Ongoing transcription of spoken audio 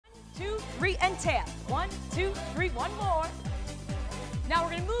and tap. 1, 2, 3, one more. Now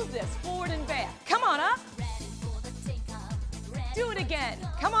we're gonna move this forward and back. Come on up. Do it again.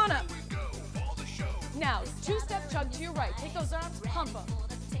 Come on up. Now, two-step chug to your right. Take those arms, pump them.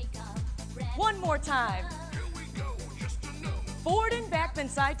 One more time. Forward and back, then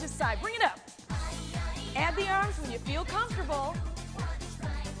side to side. Bring it up. Add the arms when you feel comfortable.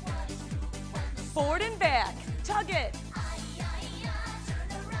 Forward and back. Tug it.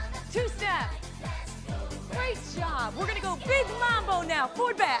 Two-step. Great job. We're going to go big mambo now.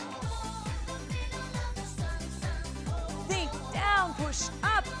 Forward, back. Think down, push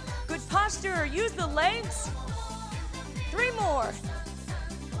up. Good posture. Use the legs. 3 more.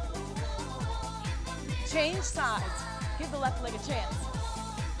 Change sides. Give the left leg a chance.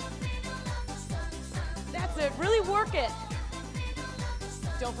 That's it. Really work it.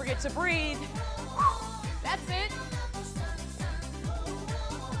 Don't forget to breathe. That's it.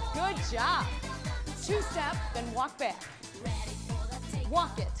 Good job. Two-step, then walk back.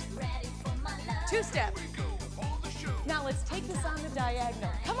 Walk it. Two-step. Now let's take this on the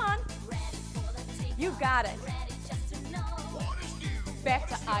diagonal. Come on. You got it. Back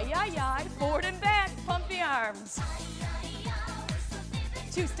to ay, ay, ay. Forward and back. Pump the arms.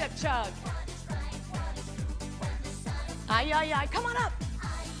 Two-step chug. Ay, ay, ay. Come on up.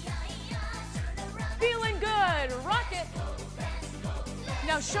 Feeling good. Rock it.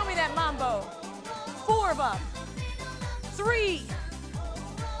 Now show me that mambo. 4 of them. 3,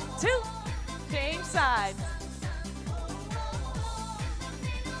 2, change sides.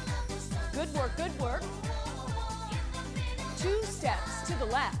 Good work, good work. 2 steps to the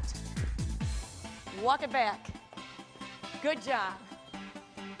left. Walk it back. Good job.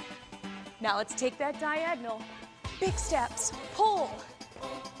 Now let's take that diagonal. Big steps, pull.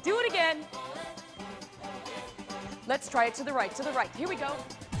 Do it again. Let's try it to the right, to the right. Here we go.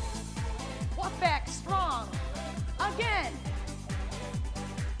 Walk back, strong. Again.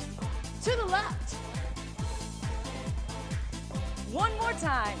 To the left. One more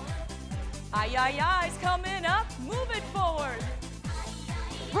time. Ay, ay, ay's coming up. Move it forward.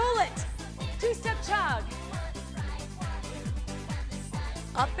 Roll it. 2-step chug.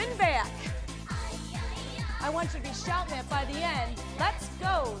 Up and back. I want you to be shouting it by the end. Let's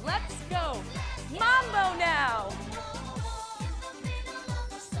go, let's go. Mambo now.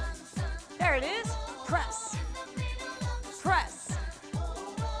 There it is. Press. Press.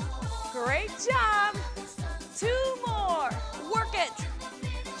 Great job. 2 more. Work it.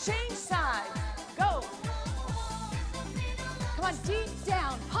 Change sides. Go. Come on, deep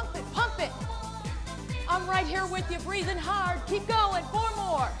down. Pump it, pump it. I'm right here with you, breathing hard. Keep going. 4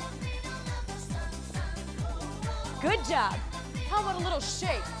 more. Good job. How about a little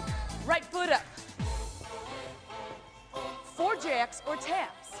shake? Right foot up. 4 jacks or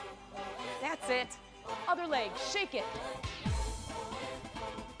taps. That's it. Other leg, shake it.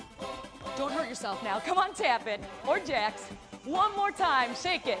 Don't hurt yourself now. Come on, tap it. Or jacks. 1 more time,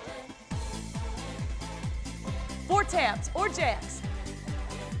 shake it. 4 taps or jacks.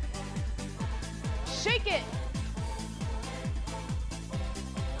 Shake it.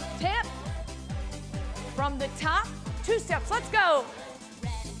 Tap. From the top, 2 steps. Let's go.